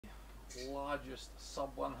largest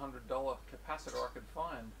sub $100 capacitor I could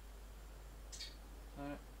find.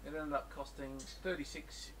 It ended up costing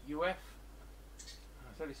 36 UF,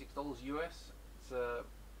 $36 US. It's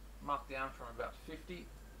marked down from about 50.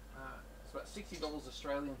 It's about $60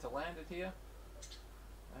 Australian to land it here,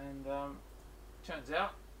 and turns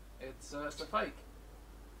out it's a fake.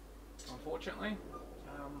 Unfortunately,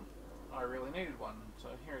 I really needed one, so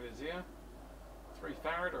here it is here. 3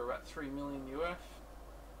 farad, or about 3 million UF.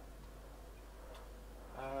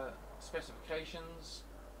 Specifications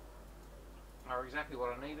are exactly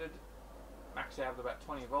what I needed. Maxed out at about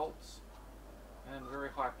 20 volts and very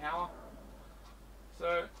high power.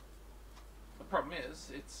 So the problem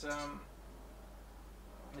is it's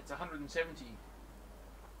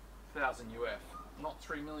 170,000 UF, not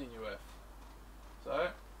 3 million UF.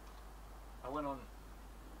 So I went on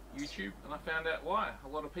YouTube and I found out why. A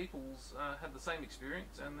lot of people's had the same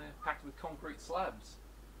experience, and they're packed with concrete slabs.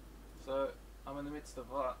 So I'm in the midst of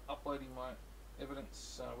uploading my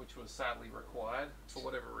evidence, which was sadly required for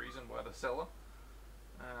whatever reason by the seller,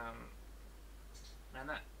 and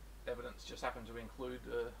that evidence just happened to include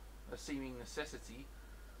a seeming necessity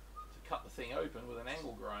to cut the thing open with an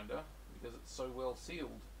angle grinder because it's so well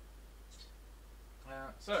sealed.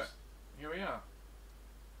 So here we are.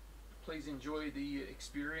 Please enjoy the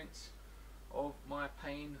experience of my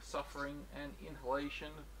pain, suffering and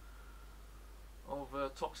inhalation of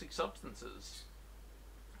toxic substances.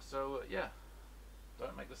 So yeah,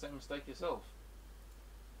 don't make the same mistake yourself.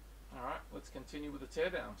 Alright, let's continue with the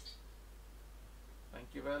teardown. Thank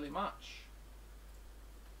you very much.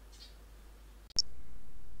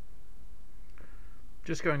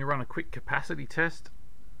 Just going to run a quick capacity test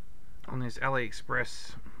on this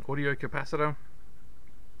AliExpress audio capacitor.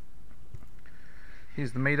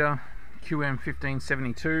 Here's the meter,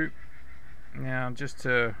 QM1572. Now, just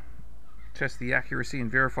to test the accuracy and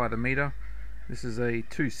verify the meter, this is a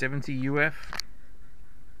 270 UF.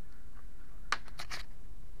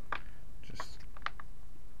 Just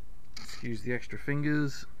excuse the extra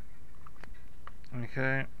fingers.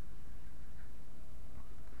 Okay.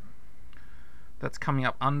 That's coming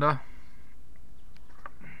up under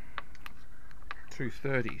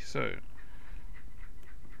 230. So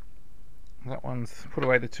that one's put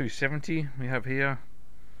away the 270. We have here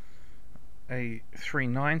a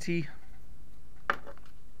 390.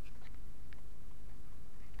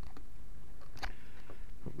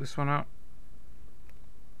 Put this one up.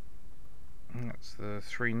 And that's the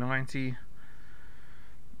 390.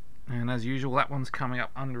 And as usual, that one's coming up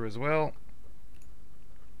under as well.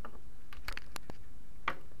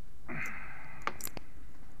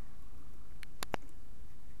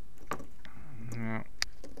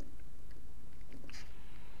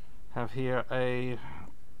 Have here a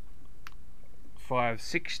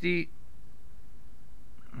 560.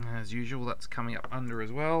 As usual, that's coming up under as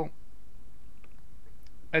well.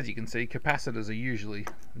 As you can see, capacitors are usually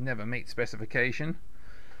never meet specification.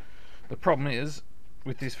 The problem is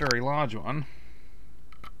with this very large one,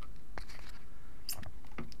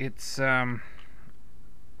 it's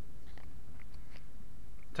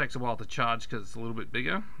takes a while to charge because it's a little bit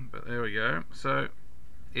bigger, but there we go. So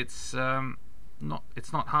it's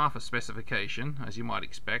not half a specification, as you might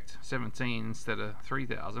expect. 17 instead of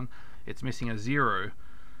 3000. It's missing a 0,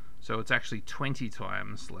 so it's actually 20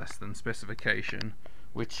 times less than specification,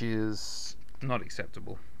 which is not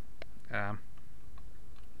acceptable.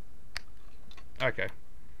 Okay,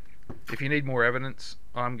 if you need more evidence,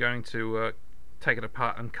 I'm going to take it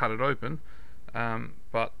apart and cut it open,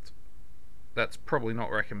 but that's probably not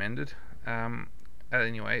recommended.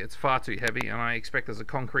 Anyway, it's far too heavy, and I expect there's a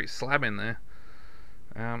concrete slab in there.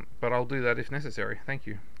 But I'll do that if necessary. Thank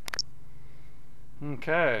you.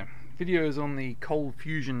 Okay, videos on the cold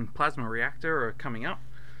fusion plasma reactor are coming up,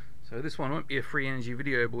 so this one won't be a free energy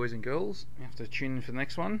video, boys and girls. You have to tune in for the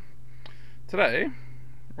next one. Today,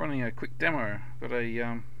 running a quick demo. Got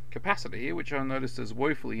a capacitor here which I noticed is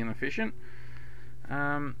woefully inefficient.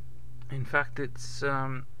 In fact, it's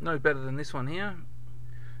no better than this one here,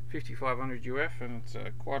 5500 UF, and it's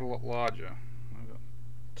quite a lot larger.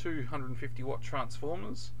 250 watt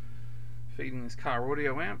transformers feeding this car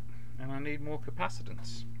audio amp, and I need more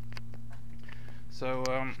capacitance. So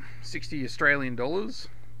 60 Australian dollars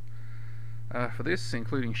for this,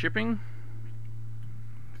 including shipping.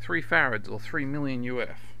 3 farads, or 3 million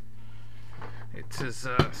UF. It is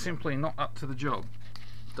simply not up to the job.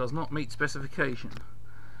 Does not meet specification,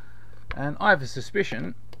 and I have a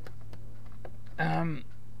suspicion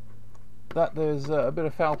that there's a bit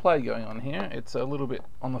of foul play going on here. It's a little bit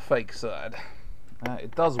on the fake side.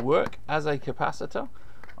 It does work as a capacitor.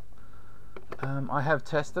 I have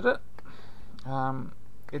tested it.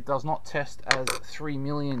 it does not test as 3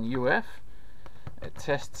 million UF. It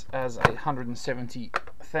tests as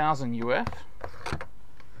 170,000 UF,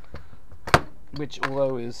 which,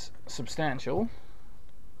 although is substantial,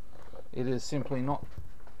 it is simply not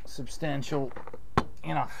substantial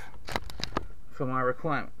enough for my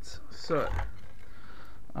requirements. So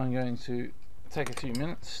I'm going to take a few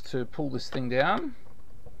minutes to pull this thing down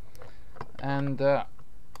and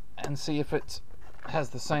see if it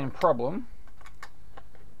has the same problem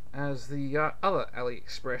as the other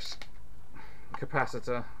AliExpress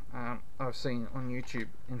capacitor I've seen on YouTube.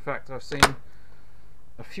 In fact, I've seen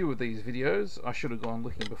a few of these videos. I should have gone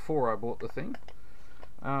looking before I bought the thing,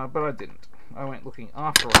 but I didn't. I went looking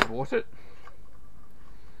after I bought it,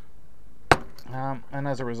 and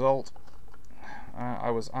as a result,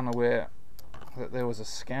 I was unaware that there was a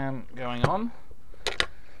scam going on.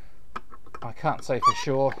 I can't say for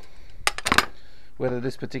sure whether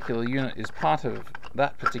this particular unit is part of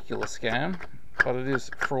that particular scam, but it is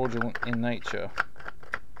fraudulent in nature.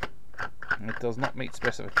 It does not meet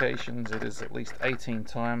specifications. It is at least 18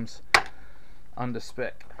 times under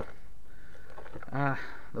spec. The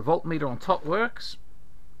voltmeter on top works,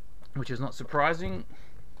 which is not surprising.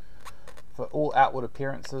 For all outward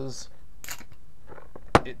appearances,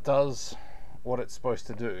 it does what it's supposed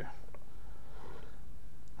to do.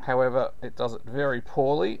 However, it does it very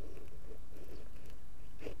poorly,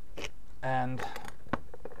 and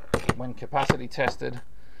when capacity tested,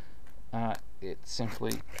 it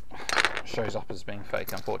simply shows up as being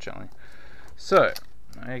fake, unfortunately. So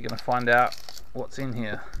now you're going to find out what's in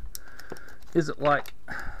here. Is it like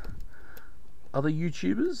other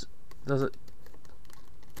YouTubers? Does it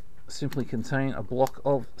simply contain a block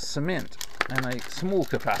of cement and a small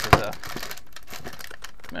capacitor?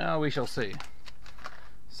 Well, we shall see.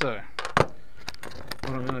 So what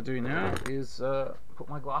I'm going to do now is put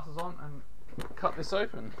my glasses on and cut this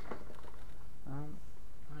open.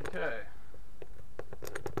 Okay.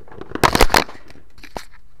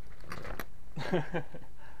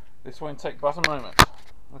 This won't take but a moment.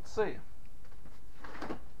 Let's see.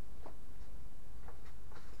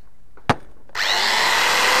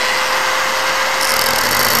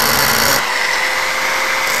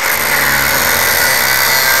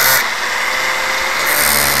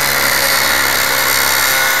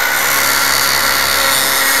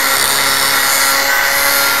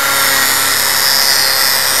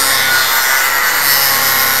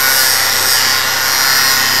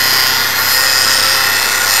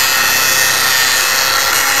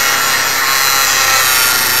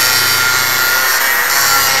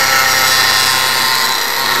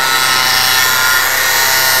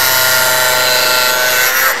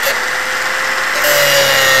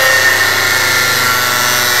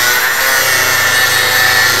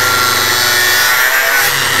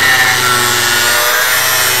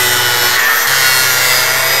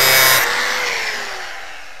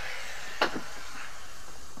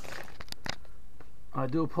 I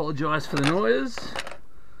do apologise for the noise,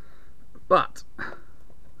 but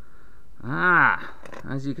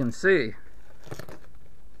as you can see,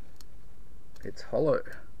 it's hollow.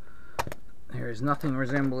 There is nothing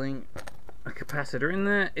resembling a capacitor in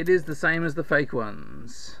there. It is the same as the fake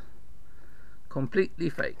ones. Completely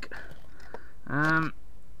fake.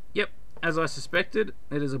 Yep, as I suspected,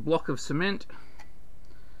 it is a block of cement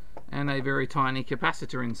and a very tiny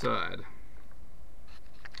capacitor inside.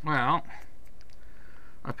 Well,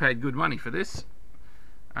 I paid good money for this,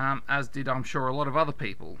 as did, I'm sure, a lot of other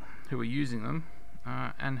people who were using them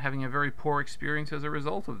and having a very poor experience as a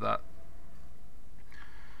result of that.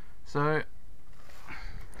 So,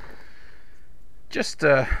 just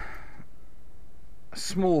a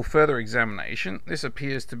small further examination. This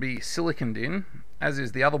appears to be siliconed in, as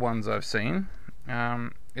is the other ones I've seen.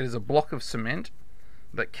 It is a block of cement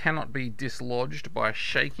that cannot be dislodged by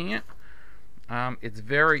shaking it. It's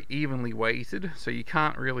very evenly weighted, so you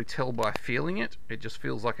can't really tell by feeling it. It just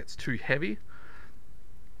feels like it's too heavy.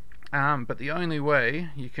 But the only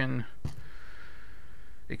way you can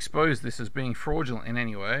expose this as being fraudulent in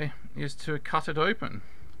any way is to cut it open.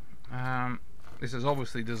 This is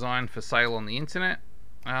obviously designed for sale on the internet,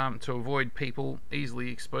 to avoid people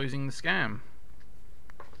easily exposing the scam.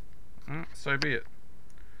 So be it.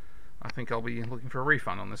 I think I'll be looking for a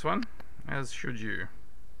refund on this one, as should you.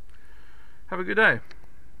 Have a good day.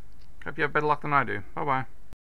 Hope you have better luck than I do. Bye bye.